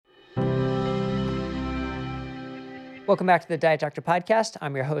Welcome back to the Diet Doctor podcast.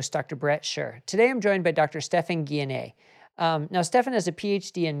 I'm your host, Dr. Brett Scher. Today I'm joined by Dr. Stephan Guyenet. Now, Stephan has a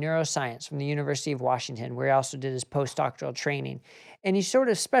PhD in neuroscience from the University of Washington, where he also did his postdoctoral training. And he sort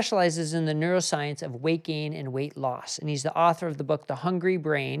of specializes in the neuroscience of weight gain and weight loss. And he's the author of the book, The Hungry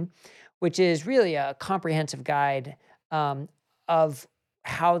Brain, which is really a comprehensive guide of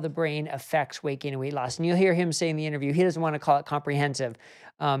how the brain affects weight gain and weight loss. And you'll hear him say in the interview, he doesn't want to call it comprehensive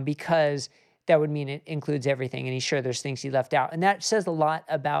because that would mean it includes everything. And he's sure there's things he left out. And that says a lot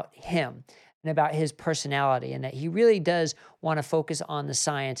about him and about his personality, and that he really does want to focus on the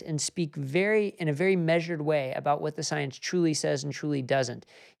science and speak in a very measured way about what the science truly says and truly doesn't.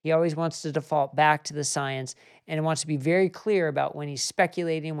 He always wants to default back to the science and wants to be very clear about when he's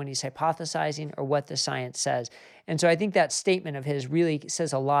speculating, when he's hypothesizing, or what the science says. And so I think that statement of his really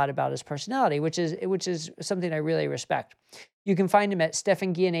says a lot about his personality, which is something I really respect. You can find him at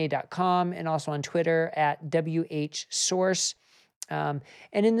stephanguyenet.com and also on Twitter at WHSource. And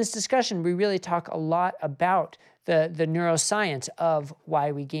in this discussion, we really talk a lot about the neuroscience of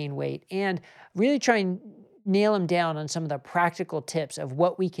why we gain weight and really try and nail him down on some of the practical tips of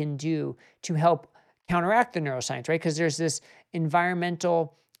what we can do to help counteract the neuroscience, right? Because there's this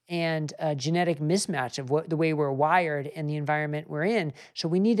environmental and genetic mismatch of the way we're wired and the environment we're in. So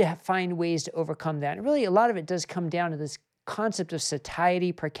we need to find ways to overcome that. And really, a lot of it does come down to this concept of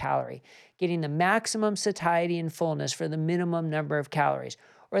satiety per calorie, getting the maximum satiety and fullness for the minimum number of calories,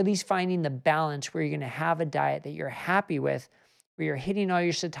 or at least finding the balance where you're going to have a diet that you're happy with, where you're hitting all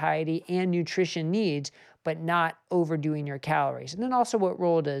your satiety and nutrition needs, but not overdoing your calories. And then also, what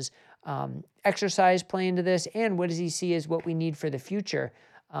role does exercise play into this, and what does he see as what we need for the future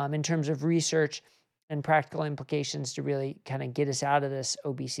in terms of research and practical implications to really kind of get us out of this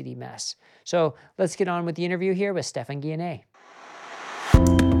obesity mess. So let's get on with the interview here with Stephan Guyenet.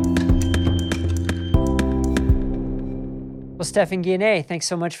 Well, Stephan Guyenet, thanks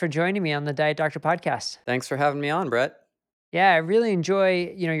so much for joining me on the Diet Doctor podcast. Thanks for having me on, Brett. Yeah, I really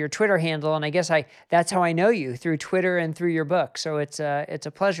enjoy, your Twitter handle, and I guess that's how I know you, through Twitter and through your book. So it's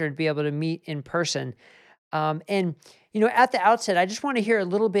a pleasure to be able to meet in person. And at the outset, I just want to hear a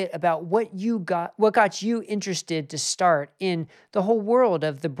little bit about what got you interested to start in the whole world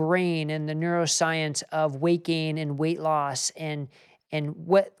of the brain and the neuroscience of weight gain and weight loss, and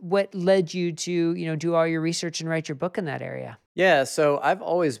what led you to do all your research and write your book in that area. Yeah, so I've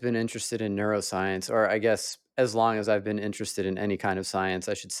always been interested in neuroscience, or I guess as long as I've been interested in any kind of science,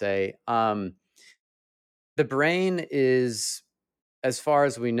 I should say. The brain is, as far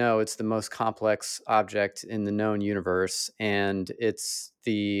as we know, it's the most complex object in the known universe, and it's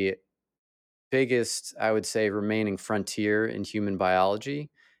the biggest, I would say, remaining frontier in human biology.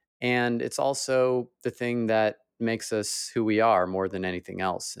 And it's also the thing that makes us who we are more than anything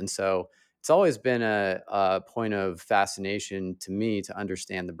else. And so it's always been a point of fascination to me to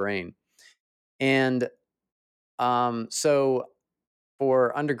understand the brain. And so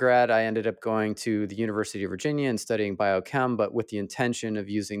for undergrad, I ended up going to the University of Virginia and studying biochem, but with the intention of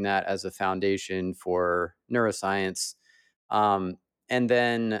using that as a foundation for neuroscience. Um, and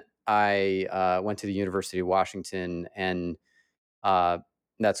then I went to the University of Washington, and uh,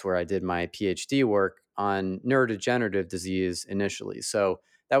 that's where I did my PhD work on neurodegenerative disease initially. So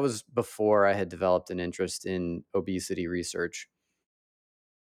that was before I had developed an interest in obesity research.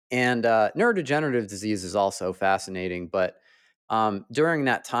 And neurodegenerative disease is also fascinating, but during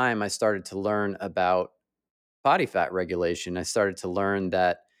that time, I started to learn about body fat regulation. I started to learn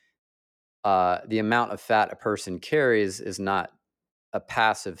that the amount of fat a person carries is not a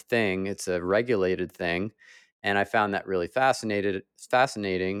passive thing; it's a regulated thing, and I found that really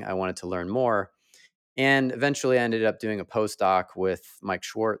fascinating. I wanted to learn more, and eventually, I ended up doing a postdoc with Mike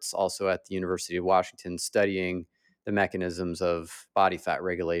Schwartz, also at the University of Washington, studying the mechanisms of body fat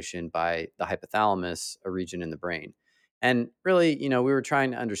regulation by the hypothalamus, a region in the brain. And really, we were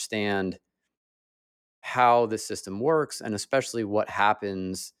trying to understand how the system works, and especially what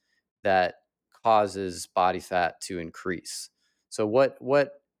happens that causes body fat to increase. So what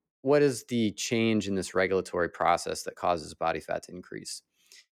is the change in this regulatory process that causes body fat to increase?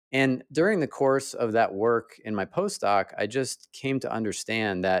 And during the course of that work in my postdoc, I just came to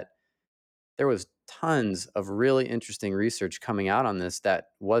understand that there was tons of really interesting research coming out on this that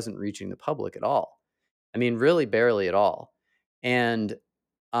wasn't reaching the public at all. I mean, really barely at all. And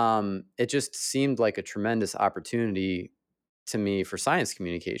it just seemed like a tremendous opportunity to me for science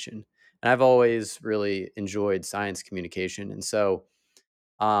communication. And I've always really enjoyed science communication. And so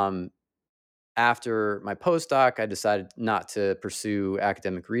um, after my postdoc, I decided not to pursue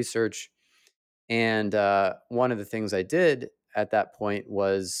academic research. And one of the things I did at that point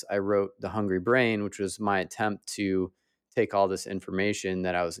was I wrote The Hungry Brain, which was my attempt to take all this information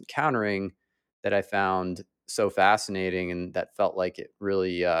that I was encountering that I found so fascinating and that felt like it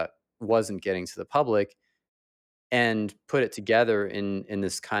really wasn't getting to the public, and put it together in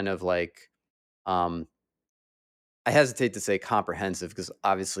this kind of like, um, I hesitate to say comprehensive because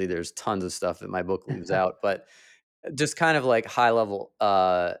obviously there's tons of stuff that my book leaves out, but just kind of like high level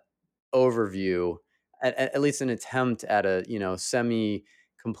overview, at least an attempt at a, semi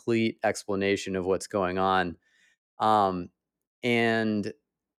complete explanation of what's going on. Um, and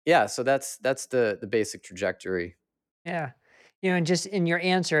yeah, so that's the basic trajectory. Yeah. And just in your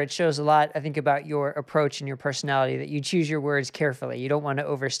answer, it shows a lot, I think, about your approach and your personality that you choose your words carefully. You don't want to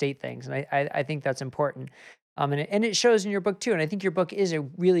overstate things. And I think that's important. And it shows in your book too. And I think your book is a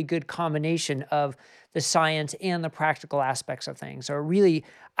really good combination of the science and the practical aspects of things. So really,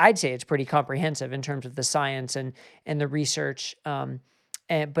 I'd say it's pretty comprehensive in terms of the science and the research.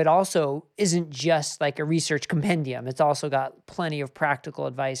 But also isn't just like a research compendium. It's also got plenty of practical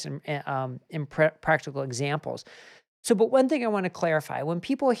advice and practical examples. So, but one thing I want to clarify, when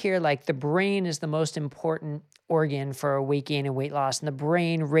people hear like the brain is the most important organ for weight gain and weight loss, and the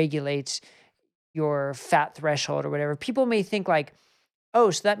brain regulates your fat threshold or whatever, people may think like, oh,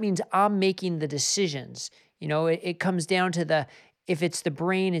 so that means I'm making the decisions. It comes down to if it's the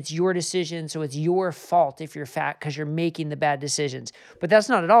brain, it's your decision. So it's your fault if you're fat because you're making the bad decisions. But that's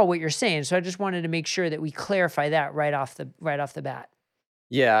not at all what you're saying. So I just wanted to make sure that we clarify that right off the bat.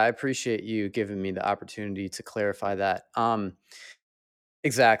 Yeah, I appreciate you giving me the opportunity to clarify that.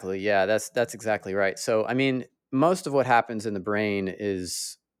 Exactly. Yeah, that's exactly right. So, I mean, most of what happens in the brain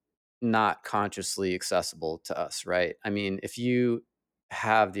is not consciously accessible to us, right? I mean, if you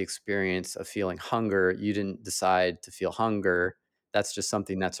have the experience of feeling hunger, you didn't decide to feel hunger. That's just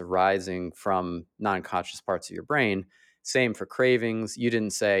something that's arising from non-conscious parts of your brain. Same for cravings. You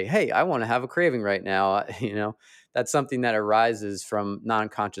didn't say, "Hey, I want to have a craving right now." That's something that arises from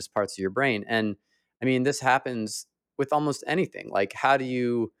non-conscious parts of your brain. And I mean, this happens with almost anything. Like, how do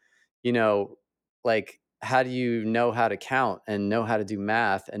you know, how do you know how to count and know how to do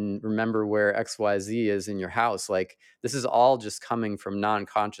math and remember where XYZ is in your house? Like, this is all just coming from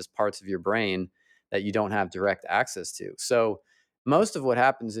non-conscious parts of your brain that you don't have direct access to. So, most of what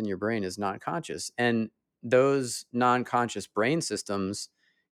happens in your brain is non-conscious. And those non-conscious brain systems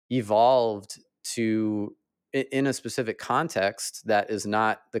evolved to in a specific context that is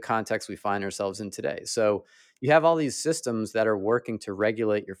not the context we find ourselves in today. So you have all these systems that are working to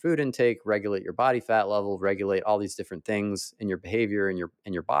regulate your food intake, regulate your body fat level, regulate all these different things in your behavior and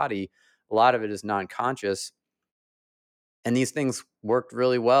your body. A lot of it is non-conscious, and these things worked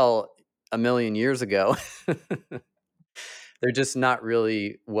really well a million years ago. They're just not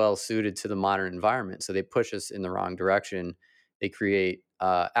really well suited to the modern environment. So they push us in the wrong direction. They create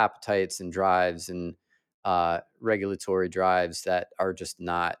appetites and drives and regulatory drives that are just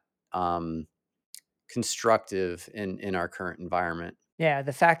not um, constructive in our current environment. Yeah,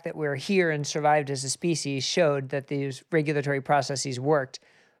 the fact that we're here and survived as a species showed that these regulatory processes worked.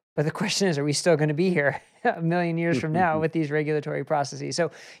 But the question is, are we still going to be here a million years from now with these regulatory processes? So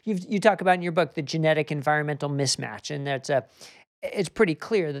you talk about in your book the genetic environmental mismatch, and it's pretty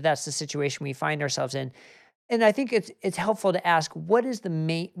clear that that's the situation we find ourselves in. And I think it's helpful to ask what is the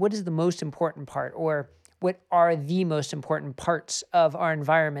most important part, or what are the most important parts of our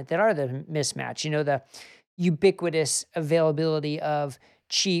environment that are the mismatch? The ubiquitous availability of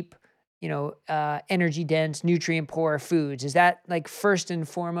cheap, energy dense, nutrient poor foods. Is that like first and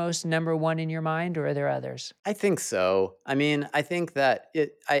foremost number one in your mind, or are there others? I think so. I mean, I think that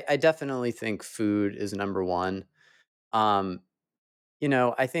I definitely think food is number one. Um,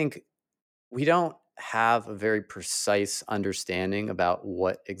 I think we don't have a very precise understanding about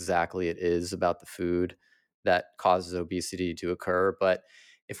what exactly it is about the food that causes obesity to occur. But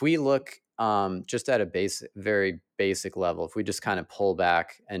if we look just at a very basic level, if we just kind of pull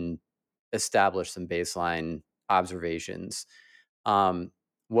back and establish some baseline observations, um,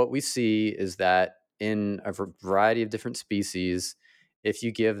 what we see is that in a variety of different species, if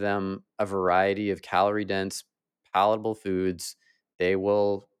you give them a variety of calorie dense, palatable foods, they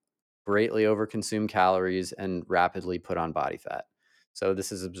will greatly overconsume calories and rapidly put on body fat. So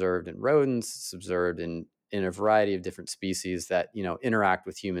this is observed in rodents, it's observed in a variety of different species that interact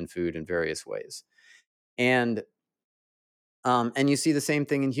with human food in various ways. And and you see the same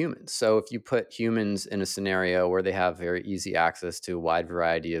thing in humans. So if you put humans in a scenario where they have very easy access to a wide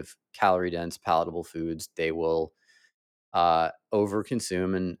variety of calorie dense, palatable foods, they will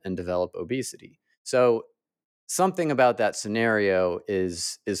overconsume and develop obesity. So something about that scenario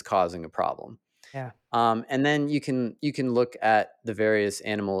is causing a problem. Yeah. And then you can look at the various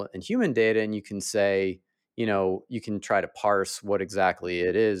animal and human data, and you can say, you can try to parse what exactly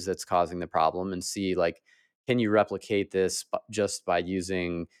it is that's causing the problem, and see, like, can you replicate this just by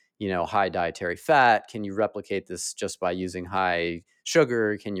using, high dietary fat? Can you replicate this just by using high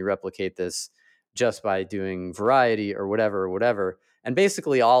sugar? Can you replicate this just by doing variety or whatever, whatever? And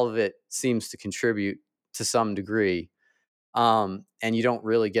basically, all of it seems to contribute to some degree, and you don't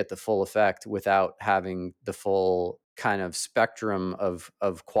really get the full effect without having the full kind of spectrum of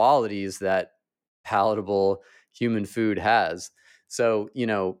qualities that palatable human food has. So,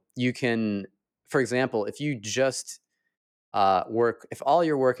 you can, for example, if you just if all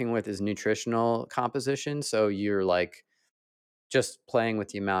you're working with is nutritional composition, so you're like just playing with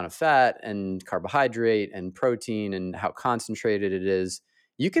the amount of fat and carbohydrate and protein and how concentrated it is,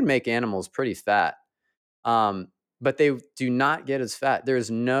 you can make animals pretty fat, um, but they do not get as fat. There is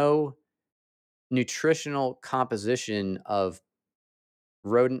no nutritional composition of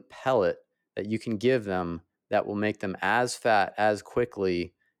rodent pellet that you can give them that will make them as fat as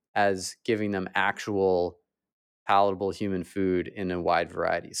quickly as giving them actual palatable human food in a wide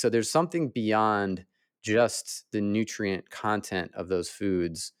variety. So there's something beyond just the nutrient content of those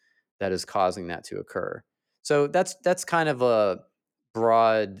foods that is causing that to occur. So that's kind of a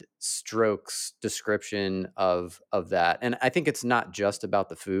broad strokes description of that. And I think it's not just about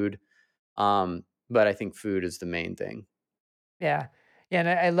the food, but I think food is the main thing. Yeah. Yeah, and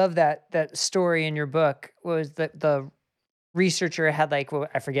I love that story in your book was the researcher had, like, well,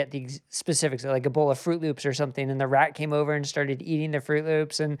 I forget the specifics, like a bowl of Fruit Loops or something, and the rat came over and started eating the Fruit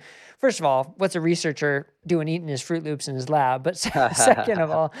Loops. And first of all, what's a researcher doing eating his Fruit Loops in his lab? But second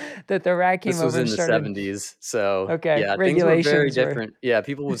of all, that the rat came This was over and in the started. '70s, so, Okay, yeah, things were very regulations were. different. Yeah,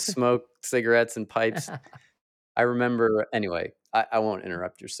 people would smoke cigarettes and pipes. I remember anyway, I won't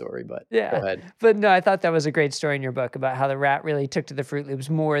interrupt your story, but go Yeah, ahead. but no, I thought that was a great story in your book about how the rat really took to the Fruit Loops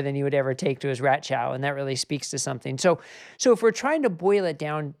more than he would ever take to his rat chow, and that really speaks to something. So if we're trying to boil it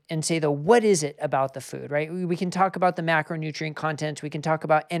down and say, though, what is it about the food, right? We can talk about the macronutrient content, we can talk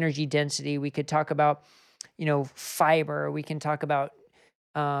about energy density, we could talk about, fiber, we can talk about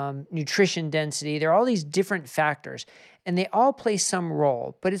nutrition density. There are all these different factors, and they all play some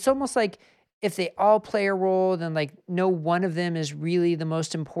role. But it's almost like if they all play a role, then like no one of them is really the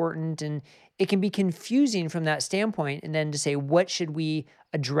most important, and it can be confusing from that standpoint. And then to say what should we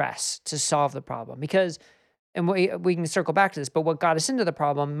address to solve the problem? Because and we can circle back to this, but what got us into the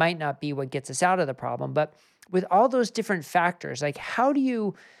problem might not be what gets us out of the problem. But with all those different factors, like how do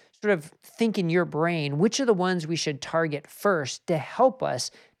you sort of think in your brain which are the ones we should target first to help us,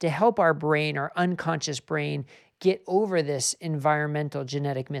 to help our brain, our unconscious brain, get over this environmental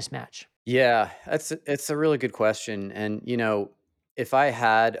genetic mismatch? Yeah, it's a really good question, and, if I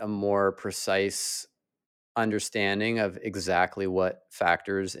had a more precise understanding of exactly what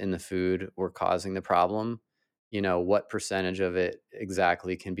factors in the food were causing the problem, what percentage of it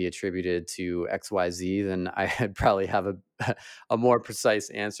exactly can be attributed to XYZ, then I'd probably have a a more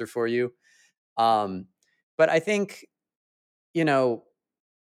precise answer for you. Um, but I think, you know,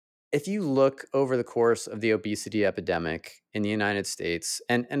 if you look over the course of the obesity epidemic in the United States,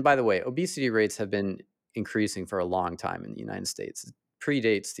 and by the way, obesity rates have been increasing for a long time in the United States. It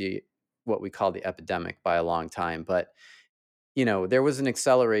predates the what we call the epidemic by a long time, but there was an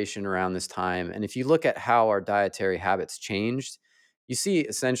acceleration around this time. And if you look at how our dietary habits changed, you see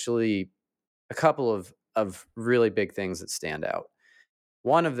essentially a couple of really big things that stand out.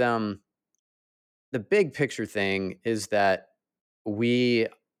 One of them, the big picture thing, is that we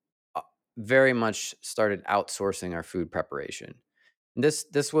uh, very much started outsourcing our food preparation.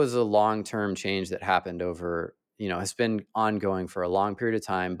 This was a long-term change that happened over, has been ongoing for a long period of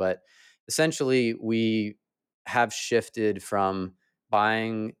time, but essentially we have shifted from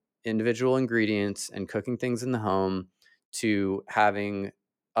buying individual ingredients and cooking things in the home to having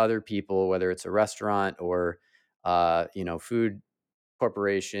other people, whether it's a restaurant or food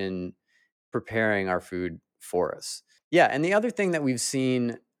corporation, preparing our food for us. Yeah, and the other thing that we've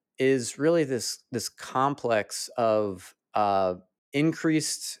seen is really this complex of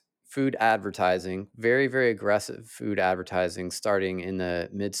increased food advertising, very very aggressive food advertising, starting in the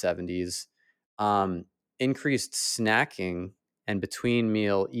mid '70s, increased snacking and between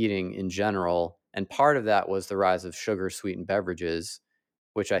meal eating in general, and part of that was the rise of sugar sweetened beverages,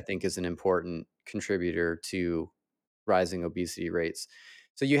 which I think is an important contributor to rising obesity rates.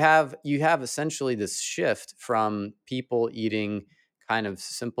 So you have essentially this shift from people eating kind of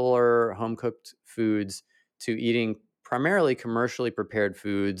simpler home cooked foods to eating primarily commercially prepared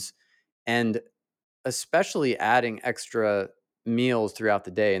foods, and especially adding extra. meals throughout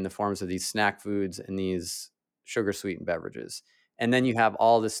the day in the forms of these snack foods and these sugar sweetened beverages. And then you have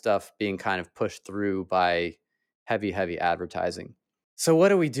all this stuff being kind of pushed through by heavy, heavy advertising. So, what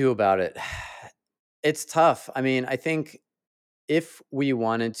do we do about it? It's tough. I mean, I think if we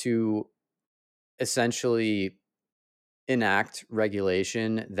wanted to essentially enact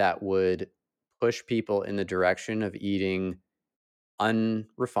regulation that would push people in the direction of eating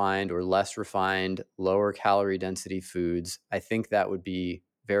unrefined or less refined, lower calorie density foods, I think that would be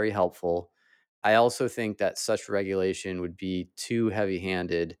very helpful. I also think that such regulation would be too heavy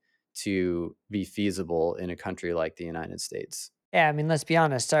handed to be feasible in a country like the United States. Yeah, I mean, let's be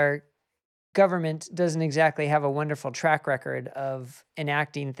honest, our government doesn't exactly have a wonderful track record of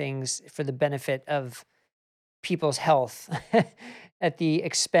enacting things for the benefit of people's health at the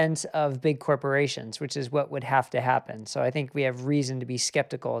expense of big corporations, which is what would have to happen. So I think we have reason to be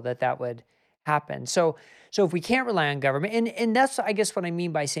skeptical that that would happen. So if we can't rely on government, and that's I guess what I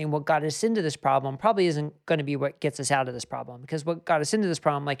mean by saying what got us into this problem probably isn't going to be what gets us out of this problem, because what got us into this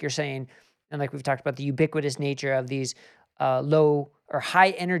problem, like you're saying, and like we've talked about, the ubiquitous nature of these low or high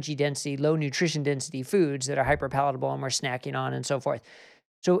energy density, low nutrition density foods that are hyper palatable and we're snacking on and so forth.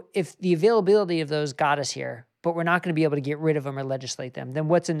 So if the availability of those got us here, but we're not going to be able to get rid of them or legislate them, then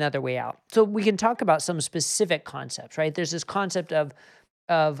what's another way out? So we can talk about some specific concepts, right? There's this concept of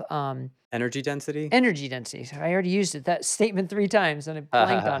Energy density? energy density. So I already used it, that statement 3 times, and I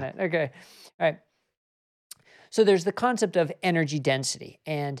blanked on it. Okay, all right. So there's the concept of energy density,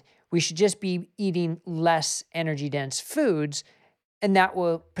 and we should just be eating less energy dense foods, and that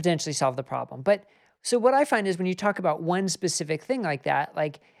will potentially solve the problem. But so what I find is when you talk about one specific thing like that,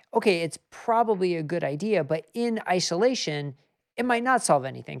 like, okay, it's probably a good idea, but in isolation, it might not solve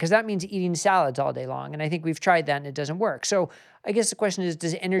anything because that means eating salads all day long. And I think we've tried that and it doesn't work. So I guess the question is,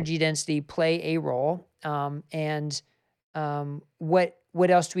 does energy density play a role? And what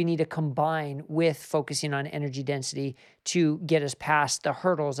else do we need to combine with focusing on energy density to get us past the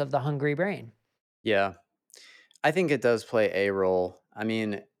hurdles of the hungry brain? Yeah, I think it does play a role. I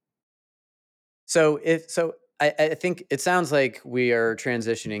mean, so I think it sounds like we are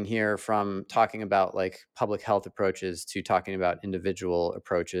transitioning here from talking about like public health approaches to talking about individual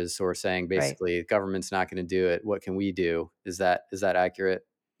approaches. So we're saying Right. basically government's not going to do it. What can we do? Is that accurate?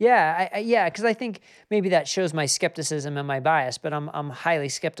 Yeah, yeah, because I think maybe that shows my skepticism and my bias, but I'm highly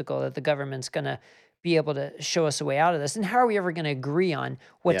skeptical that the government's gonna be able to show us a way out of this. And how are we ever gonna agree on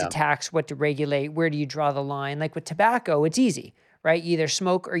what to Yeah. tax, what to regulate? Where do you draw the line? Like with tobacco, it's easy, right? You either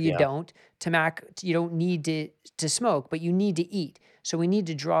smoke or you Yeah. don't. Tobacco, you don't need to smoke, but you need to eat. So we need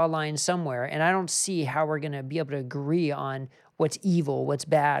to draw a line somewhere. And I don't see how we're gonna be able to agree on what's evil, what's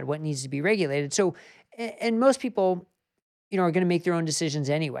bad, what needs to be regulated. So, and most people are going to make their own decisions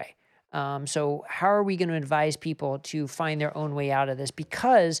anyway. So how are we going to advise people to find their own way out of this?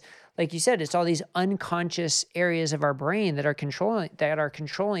 Because, like you said, it's all these unconscious areas of our brain that are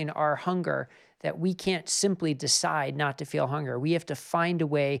controlling our hunger. That we can't simply decide not to feel hunger. We have to find a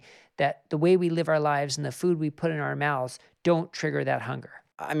way that the way we live our lives and the food we put in our mouths don't trigger that hunger.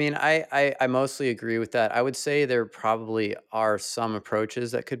 I mean, I mostly agree with that. I would say there probably are some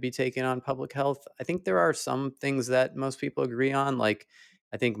approaches that could be taken on public health. I think there are some things that most people agree on. Like,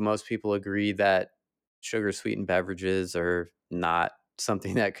 I think most people agree that sugar sweetened beverages are not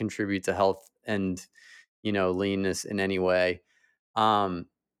something that contribute to health and leanness in any way. Um,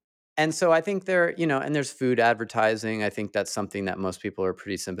 and so I think and there's food advertising. I think that's something that most people are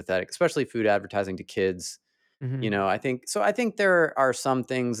pretty sympathetic, especially food advertising to kids. Hmm. I think there are some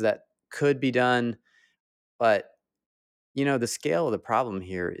things that could be done, but the scale of the problem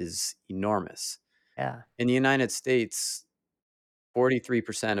here is enormous. Yeah. In the United States,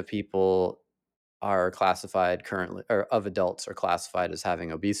 43% of people are classified currently, or of adults are classified as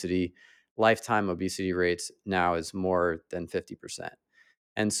having obesity. Lifetime obesity rates now is more than 50%.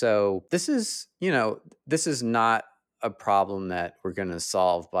 And so this is not a problem that we're going to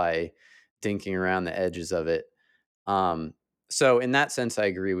solve by dinking around the edges of it. Um, so in that sense, I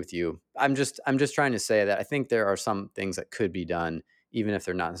agree with you. I'm just trying to say that I think there are some things that could be done, even if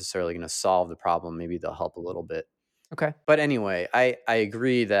they're not necessarily going to solve the problem. Maybe they'll help a little bit. Okay. But anyway, I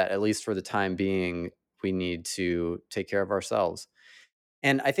agree that at least for the time being, we need to take care of ourselves.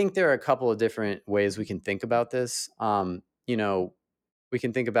 And I think there are a couple of different ways we can think about this. We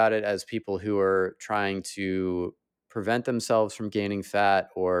can think about it as people who are trying to prevent themselves from gaining fat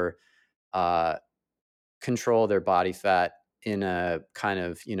or uh, control their body fat in a kind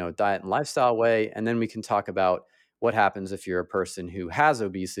of, diet and lifestyle way. And then we can talk about what happens if you're a person who has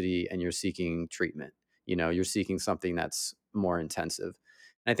obesity and you're seeking treatment. You're seeking something that's more intensive.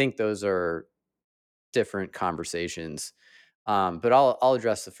 And I think those are different conversations. But I'll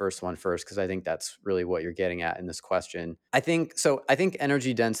address the first one first because I think that's really what you're getting at in this question. I think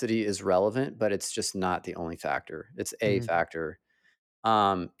energy density is relevant, but it's just not the only factor. It's a Hmm. factor.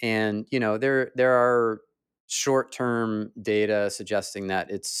 And there are short-term data suggesting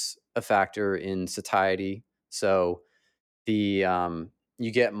that it's a factor in satiety. So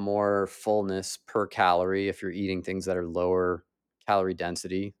you get more fullness per calorie if you're eating things that are lower calorie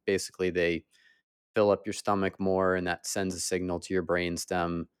density. Basically, they fill up your stomach more, and that sends a signal to your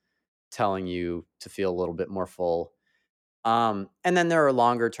brainstem telling you to feel a little bit more full. And then there are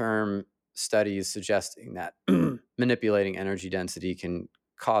longer term studies suggesting that manipulating energy density can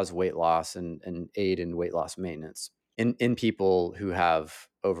cause weight loss and aid in weight loss maintenance in people who have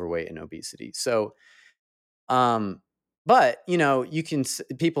overweight and obesity. Um, but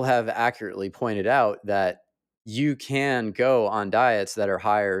people have accurately pointed out that you can go on diets that are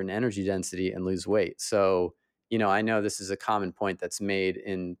higher in energy density and lose weight. So, I know this is a common point that's made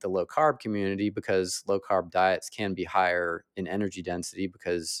in the low carb community because low carb diets can be higher in energy density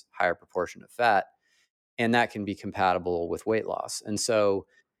because higher proportion of fat, and that can be compatible with weight loss. And so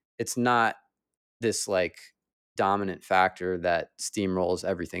it's not this like dominant factor that steamrolls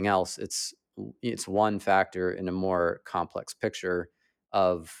everything else. It's one factor in a more complex picture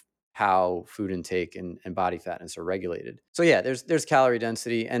of how food intake and body fatness are regulated. So yeah, there's calorie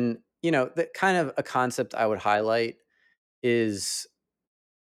density, and the kind of a concept I would highlight is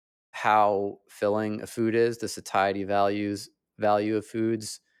how filling a food is, the satiety value of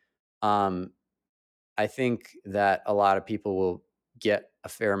foods. Um, I think that a lot of people will get a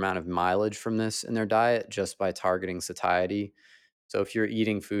fair amount of mileage from this in their diet just by targeting satiety. So if you're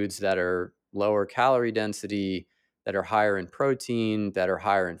eating foods that are lower calorie density, that are higher in protein, that are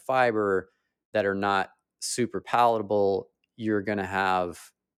higher in fiber, that are not super palatable, you're going to have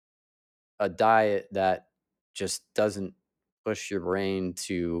a diet that just doesn't push your brain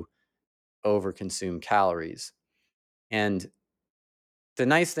to overconsume calories. And the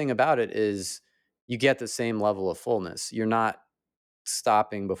nice thing about it is you get the same level of fullness. You're not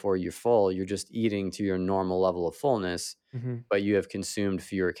stopping before you're full. You're just eating to your normal level of fullness, Hmm. but you have consumed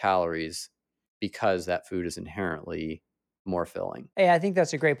fewer calories because that food is inherently more filling. Hey, I think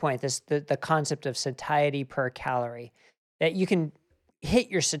that's a great point. The concept of satiety per calorie, that you can hit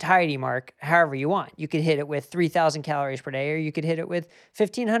your satiety mark however you want. You could hit it with 3,000 calories per day, or you could hit it with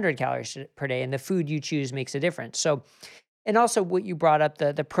 1,500 calories per day, and the food you choose makes a difference. So, and also what you brought up,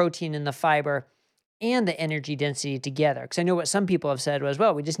 the protein and the fiber and the energy density together. Because I know what some people have said was,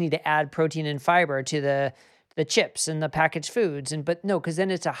 well, we just need to add protein and fiber to the chips and the packaged foods. And but no, because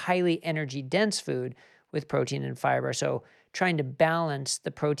then it's a highly energy dense food with protein and fiber. So trying to balance the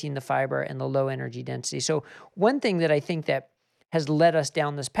protein, the fiber, and the low energy density. So one thing that I think that has led us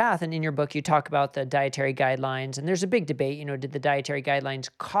down this path, and in your book you talk about the dietary guidelines, and there's a big debate. Did the dietary guidelines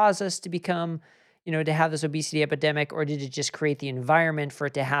cause us to become, to have this obesity epidemic, or did it just create the environment for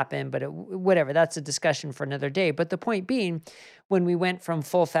it to happen? But whatever, that's a discussion for another day. But the point being, when we went from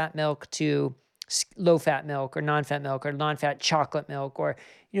full fat milk to low fat milk or non fat chocolate milk, or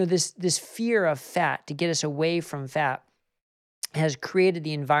this fear of fat to get us away from fat has created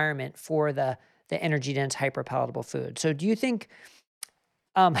the environment for the energy dense hyperpalatable food. So do you think,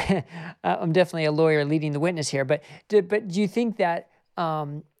 I'm definitely a lawyer leading the witness here, but do you think that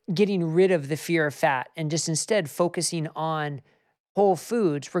getting rid of the fear of fat and just instead focusing on whole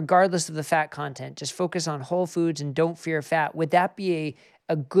foods, regardless of the fat content, just focus on whole foods and don't fear fat, would that be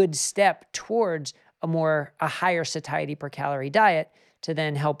a good step towards a higher satiety per calorie diet to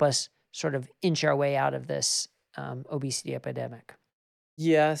then help us sort of inch our way out of this obesity epidemic?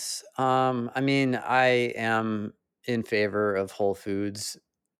 Yes. I mean, I am in favor of whole foods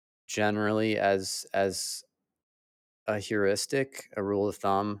generally as a heuristic, a rule of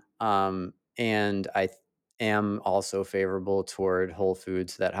thumb. And am also favorable toward whole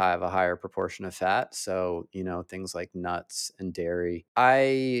foods that have a higher proportion of fat. So, things like nuts and dairy.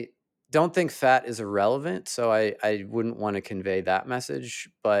 I don't think fat is irrelevant. So I wouldn't want to convey that message.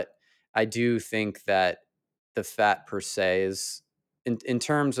 But I do think that the fat per se is, in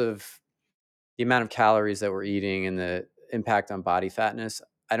terms of the amount of calories that we're eating and the impact on body fatness,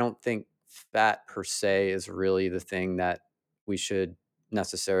 I don't think fat per se is really the thing that we should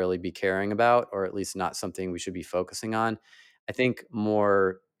necessarily be caring about, or at least not something we should be focusing on. I think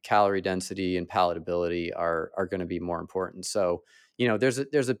more calorie density and palatability are going to be more important. So,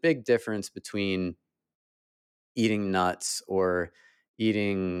 there's a big difference between eating nuts or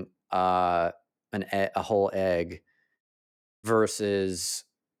eating a whole egg versus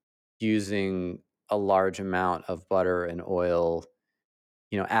using a large amount of butter and oil,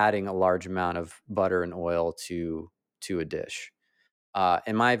 adding a large amount of butter and oil to to a dish.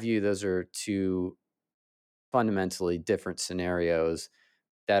 In my view, those are two fundamentally different scenarios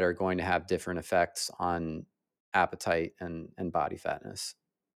that are going to have different effects on appetite and body fatness.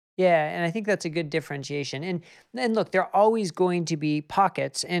 Yeah, and I think that's a good differentiation. And look, there are always going to be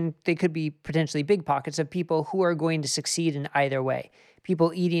pockets, and they could be potentially big pockets of people who are going to succeed in either way.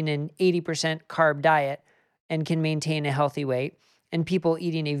 People eating an 80% carb diet and can maintain a healthy weight, and people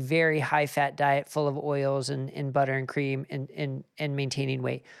eating a very high fat diet full of oils and butter and cream and maintaining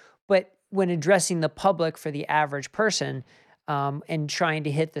weight. But when addressing the public for the average person, and trying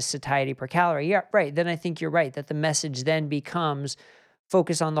to hit the satiety per calorie, yeah, right. Then I think you're right that the message then becomes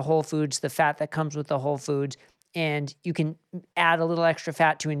focus on the whole foods, the fat that comes with the whole foods, and you can add a little extra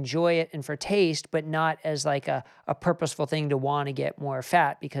fat to enjoy it and for taste, but not as like a purposeful thing to want to get more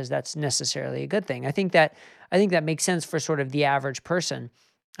fat because that's necessarily a good thing. I think that makes sense for sort of the average person.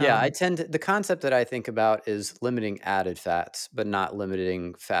 Yeah, I Um, tend to the concept that I think about is limiting added fats, but not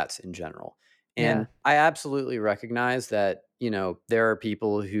limiting fats in general. yeah, And I absolutely recognize that, there are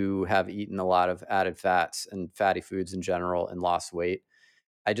people who have eaten a lot of added fats and fatty foods in general and lost weight.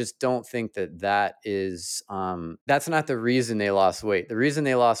 I just don't think that that's not the reason they lost weight. The reason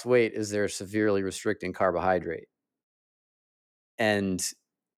they lost weight is they're severely restricting carbohydrate. And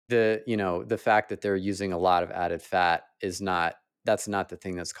the fact that they're using a lot of added fat is not that's not the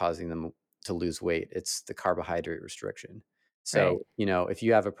thing that's causing them to lose weight. It's the carbohydrate restriction. right. So, if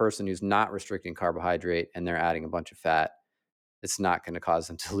you have a person who's not restricting carbohydrate and they're adding a bunch of fat, it's not going to cause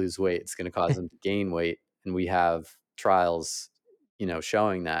them to lose weight. It's going to cause them to gain weight. And we have trials,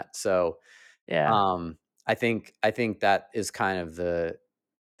 showing that. So, Yeah. um, I think that is kind of the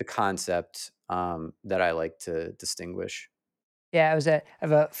concept that I like to distinguish. Yeah, I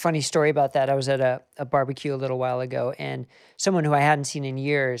have a funny story about that. I was at a barbecue a little while ago, and someone who I hadn't seen in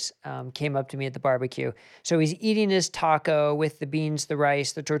years came up to me at the barbecue. So he's eating his taco with the beans, the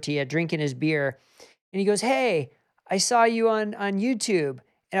rice, the tortilla, drinking his beer, and he goes, "Hey, I saw you on YouTube,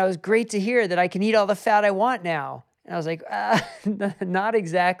 and it was great to hear that I can eat all the fat I want now." And I was like, "Not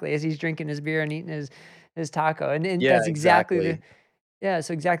exactly." As he's drinking his beer and eating his taco, and Yeah, that's exactly the exactly. yeah,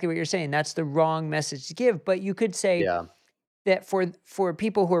 so exactly what you're saying. That's the wrong message to give. But you could say Yeah. that for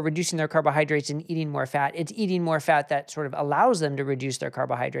people who are reducing their carbohydrates and eating more fat, it's eating more fat that sort of allows them to reduce their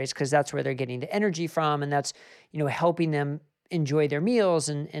carbohydrates because that's where they're getting the energy from, and that's helping them enjoy their meals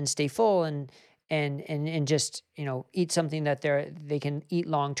and stay full and just eat something that they can eat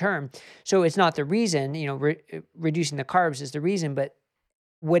long term. So it's not the reason. Reducing the carbs is the reason, but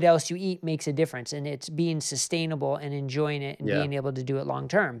what else you eat makes a difference, and it's being sustainable and enjoying it and Yeah. being able to do it long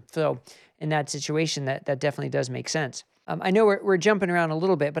term. So in that situation, that definitely does make sense. I know we're jumping around a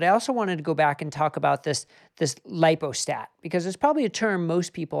little bit, but I also wanted to go back and talk about this lipostat because it's probably a term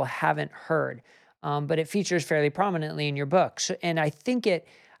most people haven't heard, but it features fairly prominently in your book. So, and I think it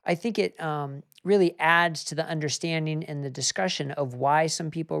really adds to the understanding and the discussion of why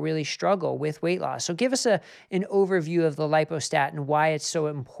some people really struggle with weight loss. So give us an overview of the lipostat and why it's so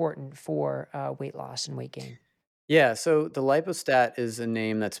important for weight loss and weight gain. Yeah, so the lipostat is a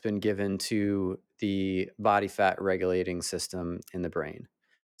name that's been given to the body fat regulating system in the brain.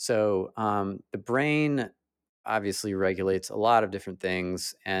 So the brain obviously regulates a lot of different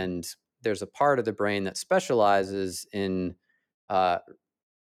things, and there's a part of the brain that specializes in uh,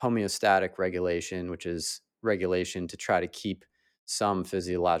 homeostatic regulation, which is regulation to try to keep some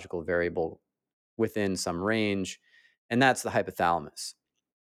physiological variable within some range, and that's the hypothalamus.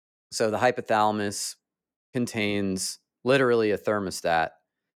 So the hypothalamus contains literally a thermostat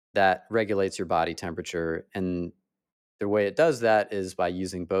that regulates your body temperature. And the way it does that is by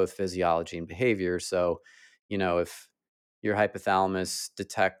using both physiology and behavior. So, if your hypothalamus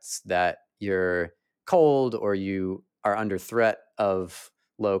detects that you're cold or you are under threat of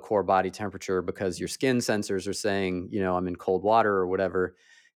low core body temperature because your skin sensors are saying, I'm in cold water or whatever,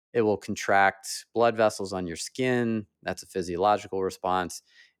 it will contract blood vessels on your skin. That's a physiological response.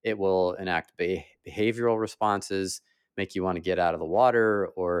 It will enact behavioral responses, make you want to get out of the water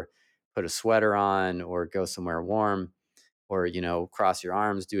or put a sweater on or go somewhere warm or, cross your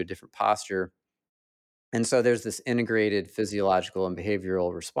arms, do a different posture. And so there's this integrated physiological and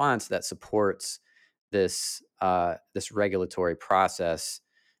behavioral response that supports this regulatory process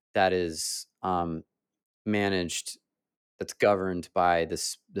that is managed, that's governed by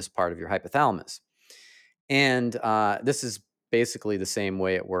this part of your hypothalamus. And this is basically the same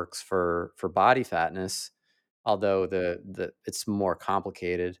way it works for body fatness, although the it's more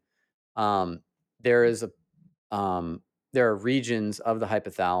complicated. Um, there is a there are regions of the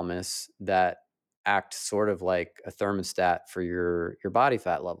hypothalamus that act sort of like a thermostat for your body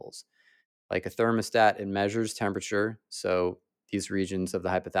fat levels. Like a thermostat, it measures temperature. So these regions of the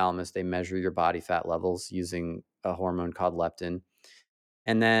hypothalamus, they measure your body fat levels using a hormone called leptin.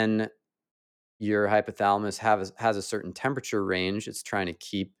 And then your hypothalamus has a certain temperature range it's trying to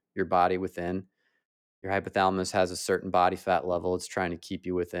keep your body within. Your hypothalamus has a certain body fat level it's trying to keep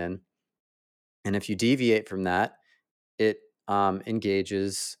you within. And if you deviate from that, it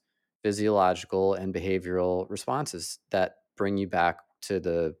engages physiological and behavioral responses that bring you back to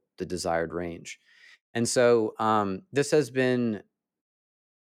the desired range. And so this has been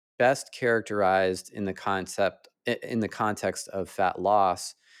best characterized in the in the context of fat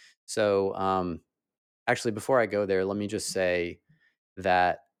loss. So actually, before I go there, let me just say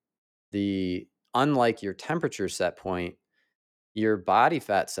that the unlike your temperature set point, your body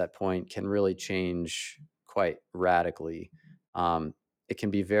fat set point can really change quite radically. Um, it can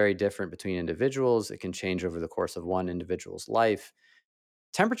be very different between individuals. It can change over the course of one individual's life.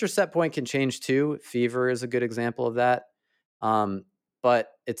 Temperature set point can change too. Fever is a good example of that. Um, but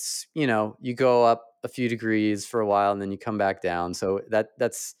it's, you go up a few degrees for a while and then you come back down. So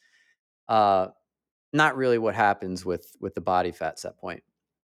that's uh, not really what happens with the body fat set point.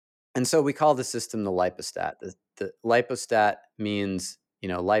 And so we call the system the lipostat. The lipostat means,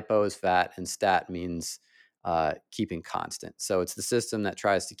 lipo is fat and stat means keeping constant. So it's the system that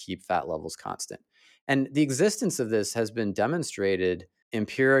tries to keep fat levels constant. And the existence of this has been demonstrated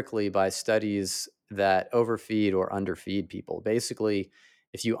empirically by studies that overfeed or underfeed people. Basically,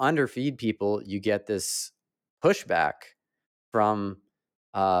 if you underfeed people, you get this pushback from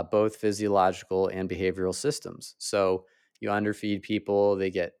both physiological and behavioral systems. So you underfeed people, they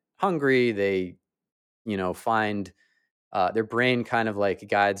get hungry, they, find their brain kind of like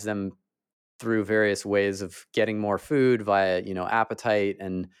guides them through various ways of getting more food via, appetite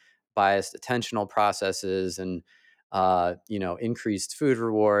and biased attentional processes and, increased food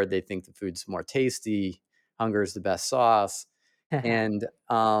reward. They think the food's more tasty. Hunger is the best sauce. And,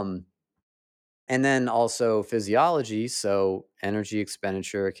 and then also physiology. So energy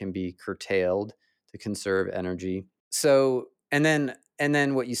expenditure can be curtailed to conserve energy. So, and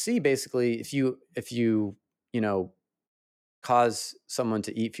then what you see basically, if you, you know, cause someone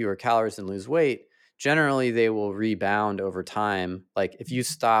to eat fewer calories and lose weight, generally they will rebound over time. Like if you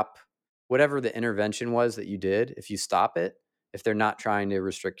stop whatever the intervention was that you did, if you stop it, if they're not trying to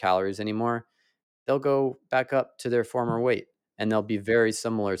restrict calories anymore, they'll go back up to their former weight and they'll be very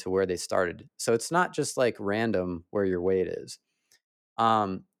similar to where they started. So it's not just like random where your weight is.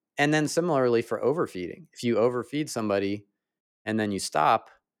 Um, and then similarly for overfeeding, if you overfeed somebody and then you stop,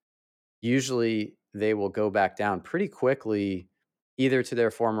 usually they will go back down pretty quickly, either to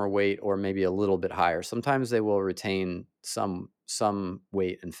their former weight or maybe a little bit higher. Sometimes they will retain some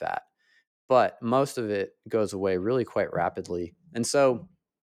weight and fat, but most of it goes away really quite rapidly. And so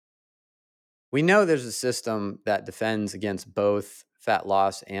we know there's a system that defends against both fat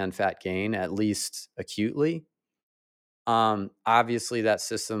loss and fat gain, at least acutely. Obviously, that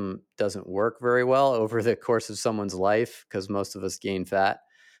system doesn't work very well over the course of someone's life because most of us gain fat.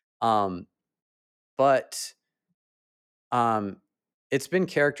 Um, but um, it's been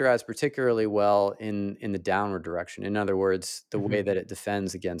characterized particularly well in the downward direction. In other words, the way Mhm. that it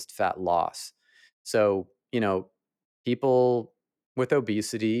defends against fat loss. So, people with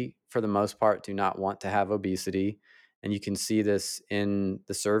obesity, for the most part, do not want to have obesity. And you can see this in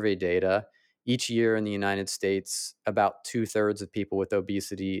the survey data. Each year in the United States, about two-thirds of people with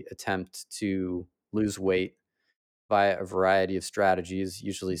obesity attempt to lose weight via a variety of strategies,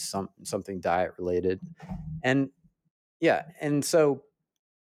 usually something diet related. And yeah, and so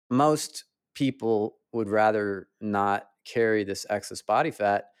most people would rather not carry this excess body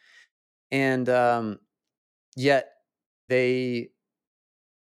fat, and yet they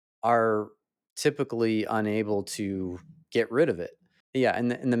are typically unable to get rid of it. Yeah,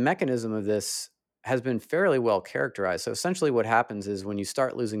 and the mechanism of this has been fairly well characterized. So essentially, what happens is when you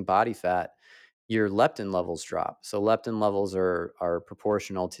start losing body fat, your leptin levels drop. So leptin levels are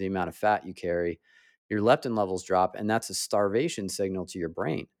proportional to the amount of fat you carry. Your leptin levels drop, and that's a starvation signal to your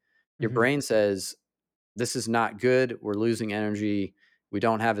brain. Your Mhm. brain says, "This is not good. We're losing energy. We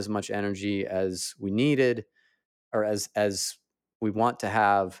don't have as much energy as we needed or as we want to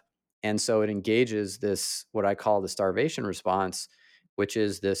have." And so it engages this what I call the starvation response, which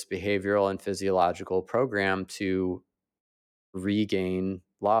is this behavioral and physiological program to regain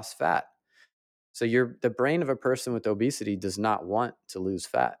lost fat. So the brain of a person with obesity does not want to lose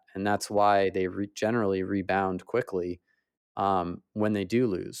fat, and that's why they generally rebound quickly when they do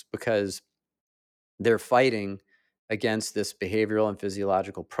lose, because they're fighting against this behavioral and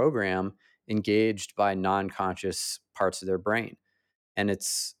physiological program engaged by non-conscious parts of their brain. And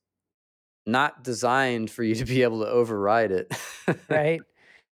not designed for you to be able to override it. Right?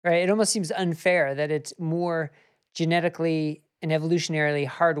 Right, it almost seems unfair that it's more genetically and evolutionarily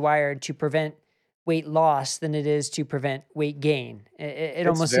hardwired to prevent weight loss than it is to prevent weight gain. It It's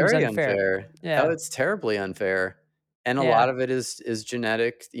almost seems very unfair. unfair. Oh, Yeah, it's terribly unfair, and a yeah, lot of it is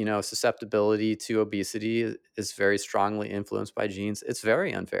genetic, susceptibility to obesity is very strongly influenced by genes. It's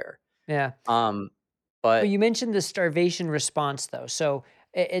very unfair. yeah. Um, Well, but you mentioned the starvation response, though. So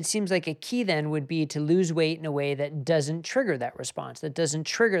it seems like a key then would be to lose weight in a way that doesn't trigger that response, that doesn't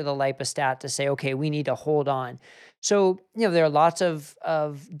trigger the lipostat to say, okay, we need to hold on. So, there are lots of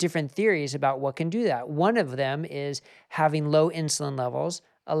different theories about what can do that. One of them is having low insulin levels,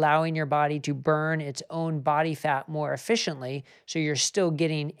 allowing your body to burn its own body fat more efficiently. So you're still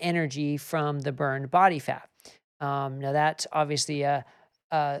getting energy from the burned body fat. Now, that's obviously a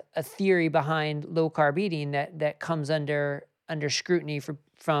theory behind low carb eating that comes under scrutiny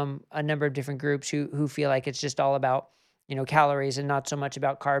from a number of different groups who feel like it's just all about calories and not so much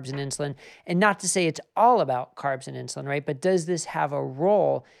about carbs and insulin. And not to say it's all about carbs and insulin, right? But does this have a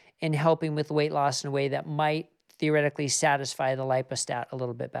role in helping with weight loss in a way that might theoretically satisfy the lipostat a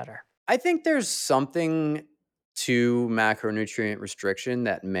little bit better? I think there's something to macronutrient restriction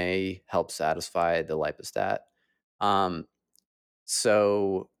that may help satisfy the lipostat. Um,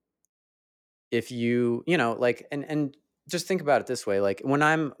 so if like, and just think about it this way, like when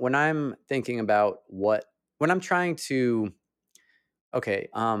I'm thinking about when I'm trying to okay,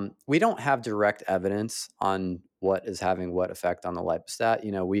 we don't have direct evidence on what is having what effect on the lipostat.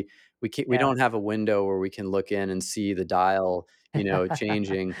 We Yeah. don't have a window where we can look in and see the dial,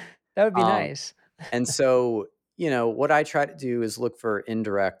 changing. That would be Um, nice. and so, what I try to do is look for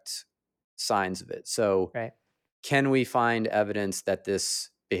indirect signs of it. So, Right. can we find evidence that this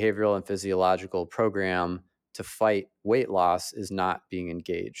behavioral and physiological program to fight weight loss is not being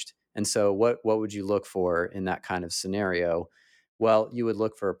engaged? And so what would you look for in that kind of scenario? Well, you would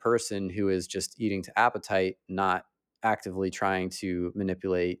look for a person who is just eating to appetite, not actively trying to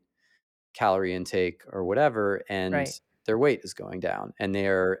manipulate calorie intake or whatever, and Right. their weight is going down and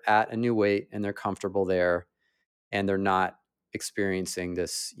they're at a new weight and they're comfortable there and they're not experiencing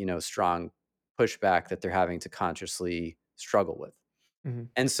this, strong pushback that they're having to consciously struggle with.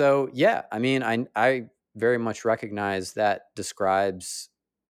 Mhm. And so, yeah, I mean, I very much recognize that describes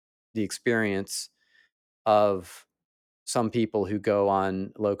the experience of some people who go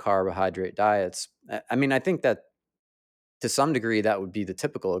on low carbohydrate diets. I mean, I think that to some degree that would be the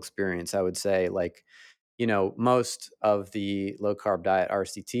typical experience. I would say, like, most of the low carb diet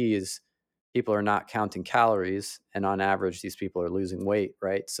RCTs, people are not counting calories, and on average, these people are losing weight,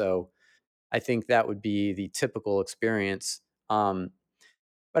 right? So I think that would be the typical experience.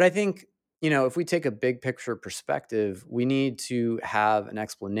 But I think, if we take a big picture perspective, we need to have an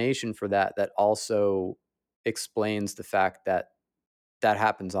explanation for that that also explains the fact that that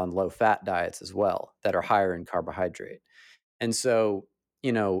happens on low fat diets as well that are higher in carbohydrate. And so,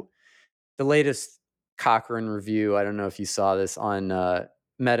 you know, the latest Cochrane review, I don't know if you saw this on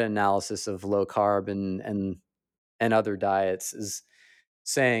meta-analysis of low carb and other diets is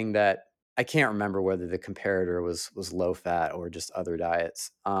saying that I can't remember whether the comparator was low fat or just other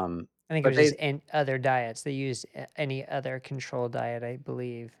diets. I think it But was they just other diets. They used any other control diet, I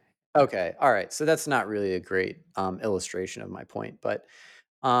believe. okay, all right. So that's not really a great illustration of my point. But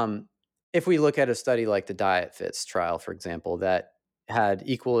um, if we look at a study like the Diet Fits trial, for example, that had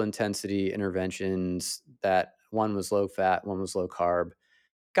equal intensity interventions, that one was low fat, one was low carb,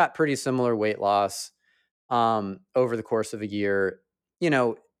 got pretty similar weight loss over the course of a year. You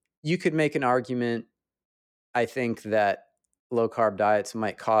know, you could make an argument, I think, that low carb diets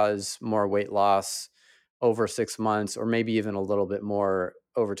might cause more weight loss over 6 months, or maybe even a little bit more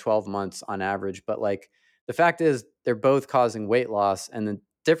over 12 months on average. But like the fact is, they're both causing weight loss, and the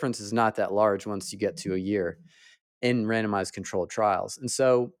difference is not that large once you get to a year in randomized controlled trials. And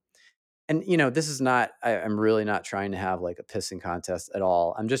so, and this is not, I'm really not trying to have like a pissing contest at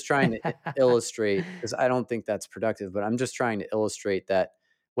all. I'm just trying to illustrate, because I don't think that's productive, but I'm just trying to illustrate that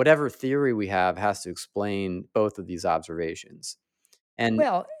whatever theory we have has to explain both of these observations. And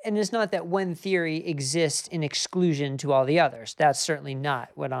Well, and it's not that one theory exists in exclusion to all the others. That's certainly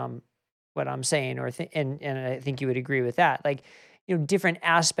not what I'm saying, and I think you would agree with that. Like, different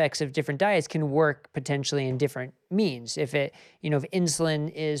aspects of different diets can work potentially in different means. If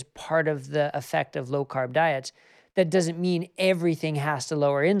insulin is part of the effect of low carb diets, that doesn't mean everything has to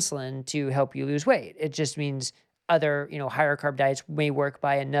lower insulin to help you lose weight. It just means other, higher carb diets may work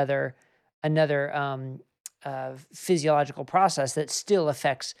by another physiological process that still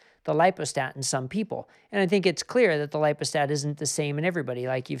affects the lipostat in some people. And I think it's clear that the lipostat isn't the same in everybody,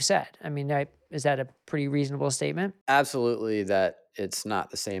 like you've said. I mean, is that a pretty reasonable statement? Absolutely, that it's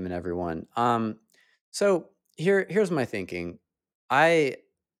not the same in everyone. So here's my thinking. I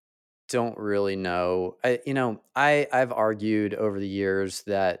don't really know. I've argued over the years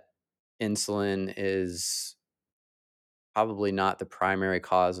that insulin is probably not the primary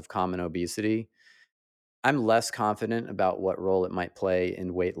cause of common obesity. I'm less confident about what role it might play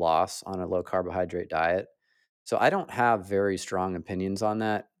in weight loss on a low carbohydrate diet. So I don't have very strong opinions on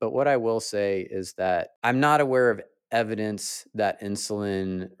that. But what I will say is that I'm not aware of evidence that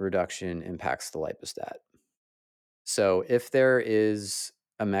insulin reduction impacts the lipostat. So if there is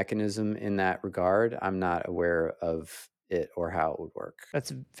a mechanism in that regard, I'm not aware of it or how it would work.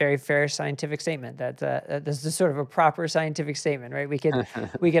 That's a very fair scientific statement. This is sort of a proper scientific statement, right? We could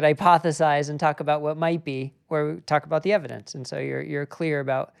hypothesize and talk about what might be, or we talk about the evidence. And so you're clear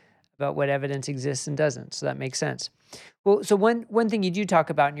about what evidence exists and doesn't. So that makes sense. Well, so one thing you do talk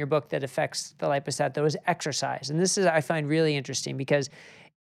about in your book that affects the lipostat though is exercise, and this is I find really interesting because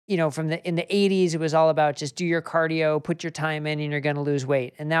from in the 80s, it was all about just do your cardio, put your time in, and you're going to lose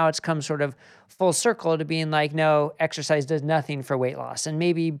weight. And now it's come sort of full circle to being like, no, exercise does nothing for weight loss. And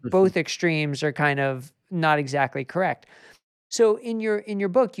maybe both extremes are kind of not exactly correct. So in your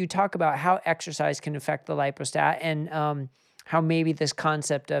book, you talk about how exercise can affect the lipostat and how maybe this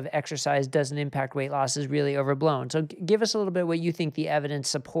concept of exercise doesn't impact weight loss is really overblown. So give us a little bit what you think the evidence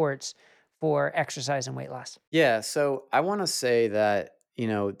supports for exercise and weight loss. Yeah, so I want to say that,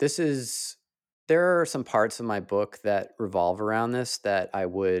 there are some parts of my book that revolve around this that I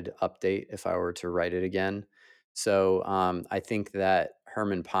would update if I were to write it again. So I think that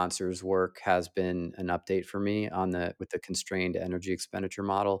Herman Pontzer's work has been an update for me on the with the constrained energy expenditure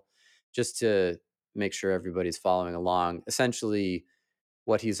model, just to make sure everybody's following along. Essentially,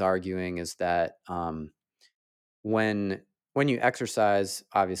 what he's arguing is that when when you exercise,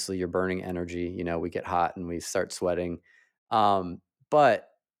 obviously you're burning energy. We get hot and we start sweating. But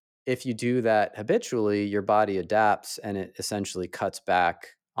if you do that habitually, your body adapts and it essentially cuts back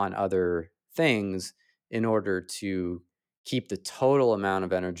on other things in order to keep the total amount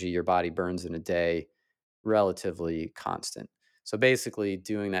of energy your body burns in a day relatively constant. So basically,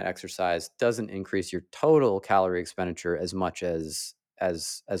 doing that exercise doesn't increase your total calorie expenditure as much as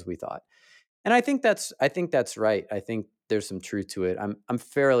we thought. And I think that's right. I think there's some truth to it. I'm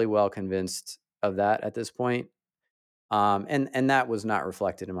fairly well convinced of that at this point. And that was not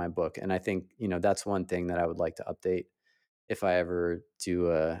reflected in my book. And I think, that's one thing that I would like to update if I ever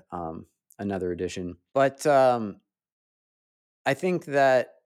do another edition. But I think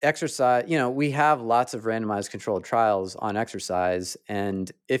that exercise, we have lots of randomized controlled trials on exercise. And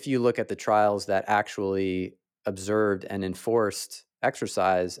if you look at the trials that actually observed and enforced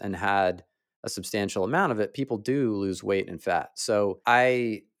exercise and had a substantial amount of it, people do lose weight and fat. So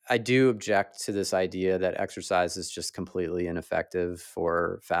I do object to this idea that exercise is just completely ineffective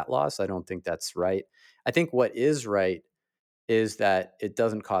for fat loss. I don't think that's right. I think what is right is that it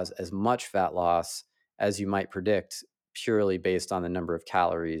doesn't cause as much fat loss as you might predict purely based on the number of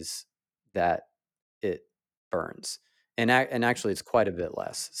calories that it burns. And actually it's quite a bit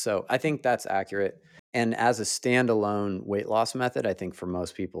less. So I think that's accurate. And as a standalone weight loss method, I think for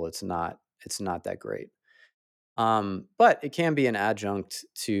most people it's not that great. But it can be an adjunct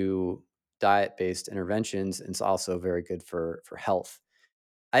to diet-based interventions, and it's also very good for health.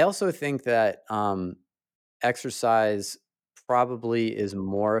 I also think that exercise probably is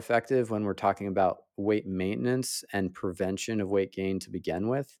more effective when we're talking about weight maintenance and prevention of weight gain to begin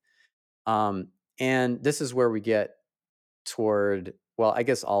with. Um, and this is where we get toward, well, I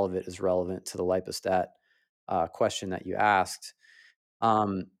guess all of it is relevant to the lipostat question that you asked.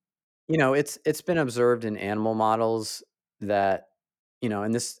 Um, it's been observed in animal models that,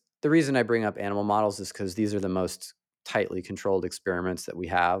 and the reason I bring up animal models is because these are the most tightly controlled experiments that we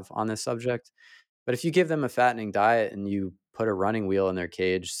have on this subject. But if you give them a fattening diet and you put a running wheel in their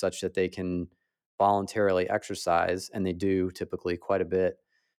cage such that they can voluntarily exercise, and they do typically quite a bit,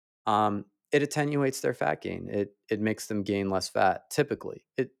 it attenuates their fat gain. It makes them gain less fat. Typically,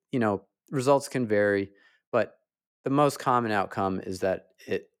 results can vary, but the most common outcome is that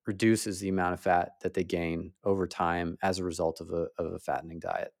it reduces the amount of fat that they gain over time as a result of a fattening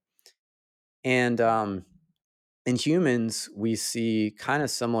diet. And in humans, we see kind of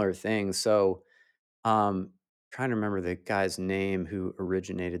similar things. So um, trying to remember the guy's name who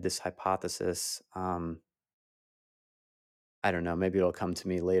originated this hypothesis. I don't know, maybe it'll come to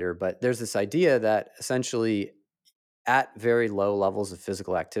me later, but there's this idea that essentially at very low levels of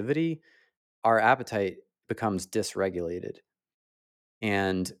physical activity, our appetite becomes dysregulated.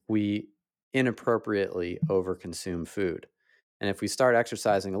 and we inappropriately overconsume food. And if we start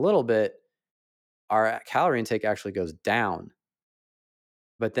exercising a little bit, our calorie intake actually goes down.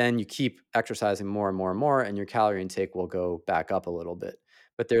 But then you keep exercising more and more and more, and your calorie intake will go back up a little bit.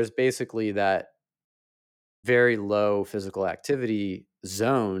 But there's basically that very low physical activity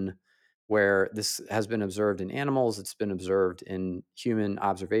zone where this has been observed in animals, it's been observed in human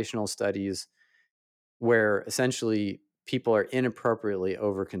observational studies, where essentially people are inappropriately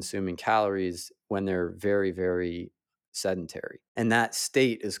over consuming calories when they're very, very sedentary. And that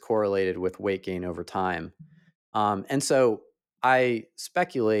state is correlated with weight gain over time. And so I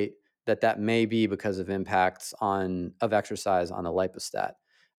speculate that that may be because of impacts on of exercise on the lipostat.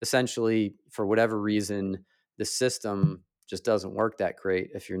 Essentially, for whatever reason, the system just doesn't work that great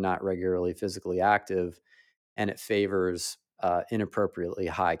if you're not regularly physically active, and it favors inappropriately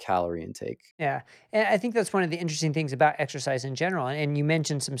high calorie intake. Yeah. And I think that's one of the interesting things about exercise in general. And you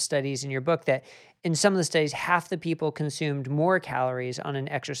mentioned some studies in your book that in some of the studies, half the people consumed more calories on an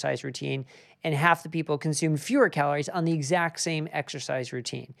exercise routine, and half the people consumed fewer calories on the exact same exercise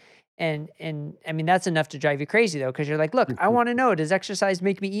routine. And I mean that's enough to drive you crazy though, because you're like, look, I want to know, does exercise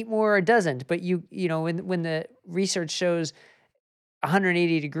make me eat more or it doesn't? But you know, when the research shows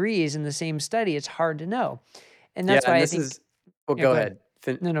 180 degrees in the same study, it's hard to know. And Yeah, that's and why I this think, is well, yeah, go go ahead.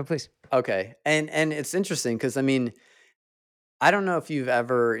 ahead. No, no, please. Okay, and it's interesting because I mean, I don't know if you've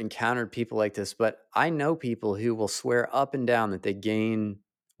ever encountered people like this, but I know people who will swear up and down that they gain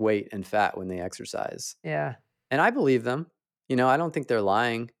weight and fat when they exercise. Yeah. And I believe them. I don't think they're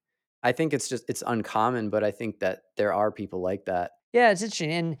lying. I think it's uncommon, but I think that there are people like that. Yeah, it's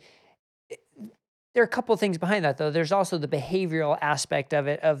interesting, and eh, there are a couple things behind that, though. There's also the behavioral aspect of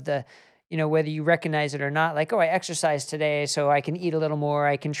it, of the, whether you recognize it or not. Like, oh, I exercised today, so I can eat a little more,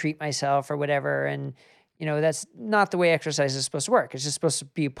 I can treat myself or whatever. And that's not the way exercise is supposed to work. It's just supposed to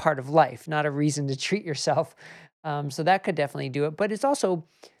be a part of life, not a reason to treat yourself. So that could definitely do it. But it's also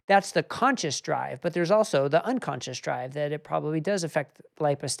that's the conscious drive. But there's also the unconscious drive that it probably does affect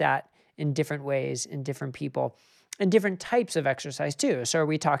lipostat in different ways in different people and different types of exercise too. So are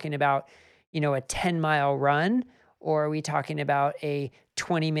we talking about, a 10-mile run, or are we talking about a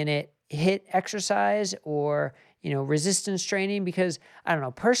 20-minute hit exercise, or, resistance training? Because I don't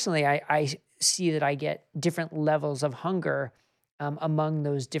know, personally, I see that I get different levels of hunger among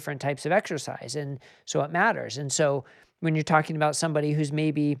those different types of exercise. And so it matters. And so when you're talking about somebody who's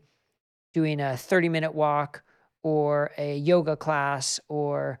maybe doing a 30-minute walk or a yoga class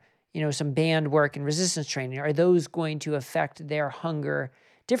or some band work and resistance training, are those going to affect their hunger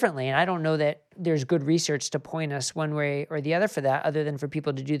differently? And I don't know that there's good research to point us one way or the other for that, other than for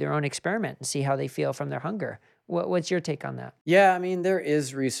people to do their own experiment and see how they feel from their hunger. What's your take on that? Yeah, I mean, there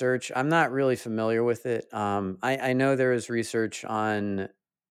is research. I'm not really familiar with it. I know there is research on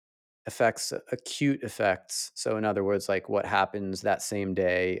acute effects. So, in other words, like what happens that same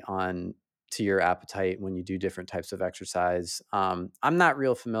day on to your appetite when you do different types of exercise. I'm not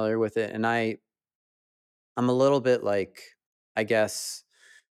real familiar with it, and I'm a little bit like, I guess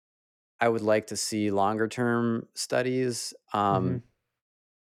I would like to see longer term studies. Hmm.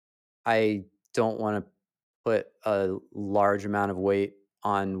 I don't want to put a large amount of weight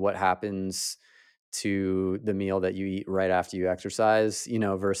on what happens to the meal that you eat right after you exercise,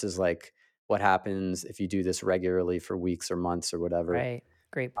 versus like what happens if you do this regularly for weeks or months or whatever. Right.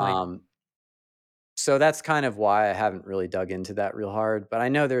 Great point. Um, so that's kind of why I haven't really dug into that real hard. But I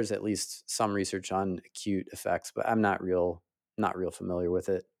know there's at least some research on acute effects, but I'm not real familiar with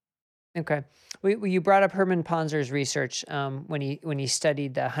it. Okay. You brought up Herman Ponzer's research when he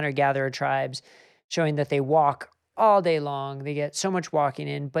studied the hunter gatherer tribes, showing that they walk all day long. They get so much walking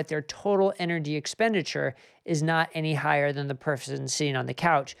in, but their total energy expenditure is not any higher than the person sitting on the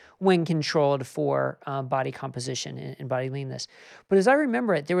couch when controlled for body composition and body leanness. But as I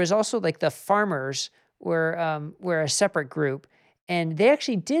remember it, there was also like the farmers were a separate group, and they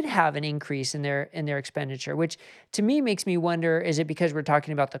actually did have an increase in their expenditure, which to me makes me wonder, is it because we're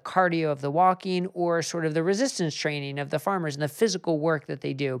talking about the cardio of the walking or sort of the resistance training of the farmers and the physical work that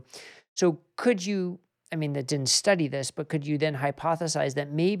they do? So could you, I mean, that didn't study this, but could you then hypothesize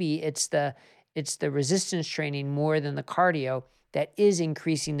that maybe it's the resistance training more than the cardio that is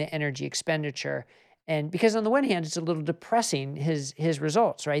increasing the energy expenditure? And because on the one hand, it's a little depressing his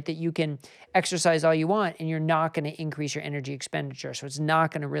results, right? That you can exercise all you want and you're not going to increase your energy expenditure. So it's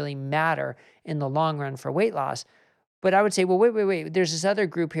not going to really matter in the long run for weight loss. But I would say, well, wait. There's this other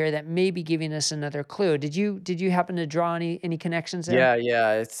group here that may be giving us another clue. Did you happen to draw any connections there? Yeah,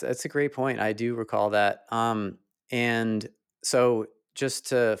 yeah, it's a great point. I do recall that. And so just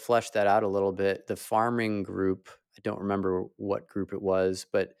to flesh that out a little bit, the farming group, I don't remember what group it was,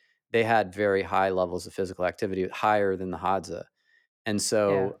 but they had very high levels of physical activity, higher than the Hadza. And Yeah.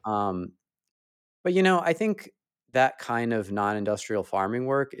 so, but I think that kind of non-industrial farming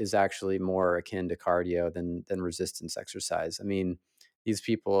work is actually more akin to cardio than resistance exercise. I mean, these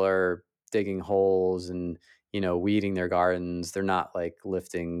people are digging holes and weeding their gardens. They're not like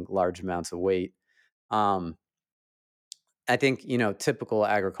lifting large amounts of weight. Um, I think typical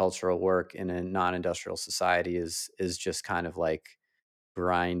agricultural work in a non-industrial society is just kind of like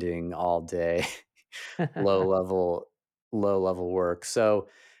grinding all day, low level low level work. So,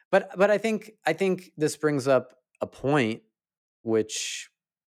 but I think this brings up a point, which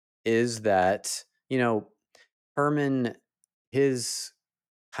is that, Herman, his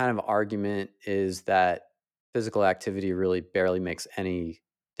kind of argument is that physical activity really barely makes any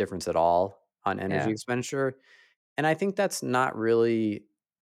difference at all on energy Yeah. expenditure. And I think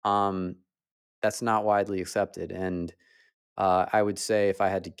um that's not widely accepted. And I would say, if I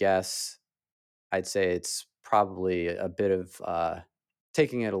had to guess, I'd say it's probably a bit of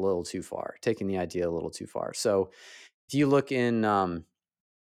taking it a little too far, taking the idea a little too far. So if you look in,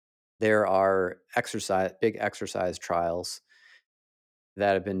 there are big exercise trials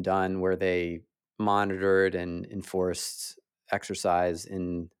that have been done where they monitored and enforced exercise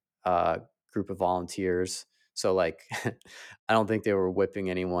in a group of volunteers. So, like, I don't think they were whipping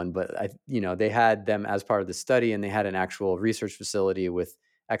anyone, but they had them as part of the study, and they had an actual research facility with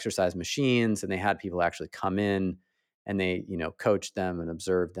exercise machines, and they had people actually come in and they, coached them and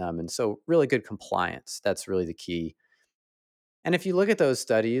observed them. And so, really good compliance. That's really the key. And if you look at those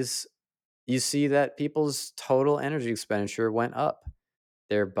studies, you see that people's total energy expenditure went up.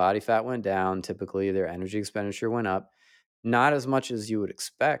 Their body fat went down, typically their energy expenditure went up, not as much as you would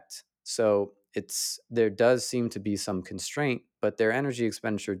expect. So there does seem to be some constraint, but their energy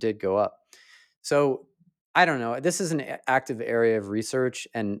expenditure did go up. So I don't know. This is an active area of research,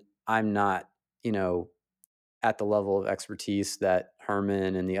 and I'm not, you know, at the level of expertise that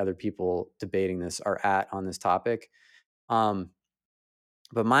Herman and the other people debating this are at on this topic. Um,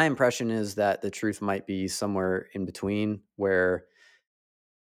 but my impression is that the truth might be somewhere in between, where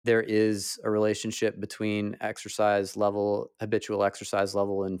there is a relationship between habitual exercise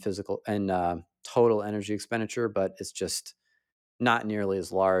level, and physical and total energy expenditure, but it's just not nearly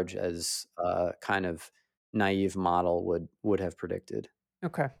as large as a kind of naive model would have predicted.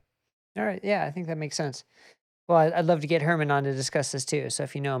 Okay. All right. Yeah, I think that makes sense. Well, I'd love to get Herman on to discuss this too. So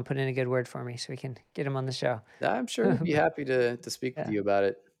if you know him, put in a good word for me so we can get him on the show. I'm sure he'd be happy to speak with Yeah. you about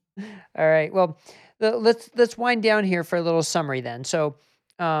it. All right. Well, let's wind down here for a little summary then. So,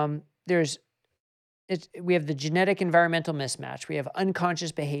 there's we have the genetic environmental mismatch. We have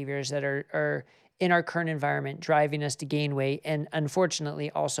unconscious behaviors that are in our current environment driving us to gain weight, and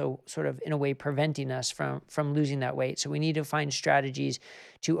unfortunately also sort of in a way preventing us from losing that weight. So we need to find strategies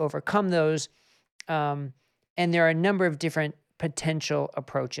to overcome those. Um, and there are a number of different potential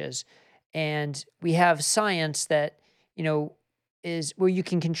approaches. And we have science that, you know, is where you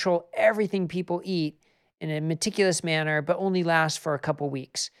can control everything people eat in a meticulous manner, but only last for a couple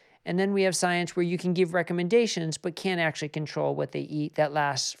weeks. And then we have science where you can give recommendations, but can't actually control what they eat that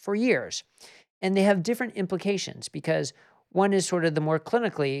lasts for years. And they have different implications because one is sort of the more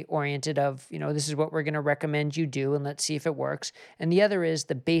clinically oriented of, this is what we're going to recommend you do and let's see if it works. And the other is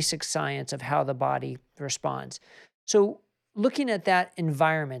the basic science of how the body responds. So looking at that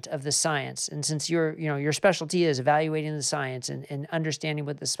environment of the science, and since your specialty is evaluating the science and understanding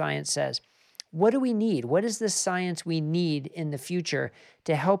what the science says, what do we need? What is the science we need in the future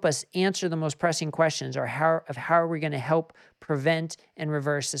to help us answer the most pressing questions, or how are we going to help prevent and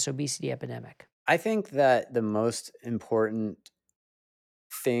reverse this obesity epidemic? I think that the most important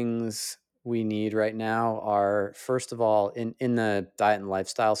things we need right now are, first of all, in the diet and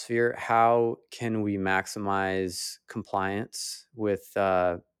lifestyle sphere, how can we maximize compliance with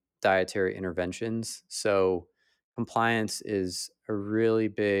dietary interventions? So compliance is a really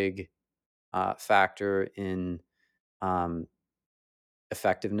big factor in um,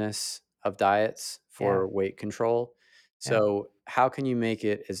 effectiveness of diets Yeah, for weight control. yeah. So how can you make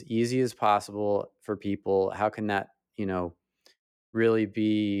it as easy as possible for people? How can that, really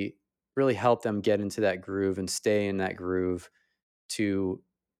be really help them get into that groove and stay in that groove to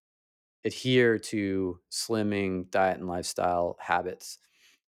adhere to slimming diet and lifestyle habits?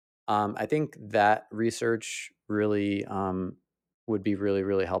 I think that research really would be really,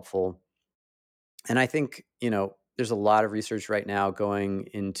 really helpful. And I think, there's a lot of research right now going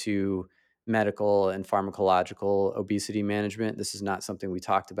into medical and pharmacological obesity management. This is not something we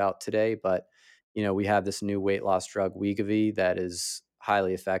talked about today, but we have this new weight loss drug, Wegovy, that is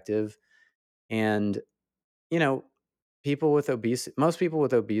highly effective. And, most people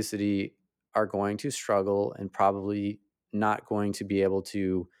with obesity are going to struggle and probably not going to be able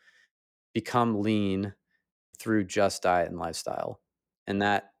to become lean through just diet and lifestyle. And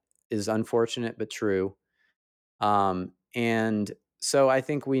that is unfortunate but true. And so I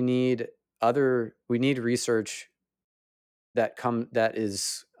think we need research that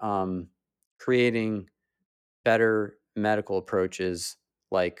is creating better medical approaches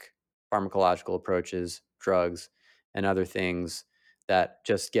like pharmacological approaches, drugs, and other things that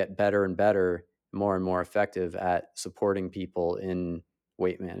just get better and better, more and more effective at supporting people in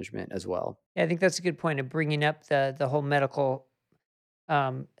weight management as well. Yeah, I think that's a good point of bringing up the whole medical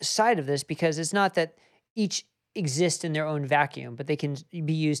side of this, because it's not that each exist in their own vacuum, but they can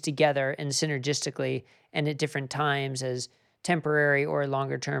be used together and synergistically and at different times as temporary or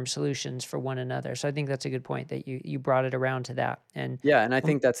longer term solutions for one another. So I think that's a good point that you brought it around to that. And Yeah, and I um,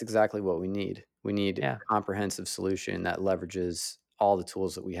 think that's exactly what we need. We need yeah. a comprehensive solution that leverages all the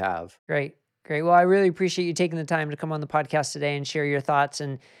tools that we have. Great. Great. Well, I really appreciate you taking the time to come on the podcast today and share your thoughts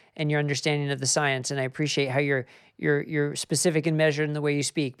and your understanding of the science. And I appreciate how you're specific and measured in the way you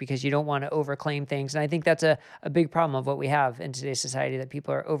speak, because you don't want to overclaim things. And I think that's a big problem of what we have in today's society, that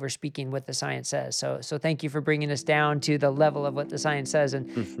people are over speaking what the science says. So thank you for bringing us down to the level of what the science says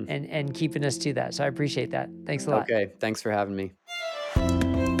and keeping us to that. So I appreciate that. Thanks a lot. Okay, thanks for having me.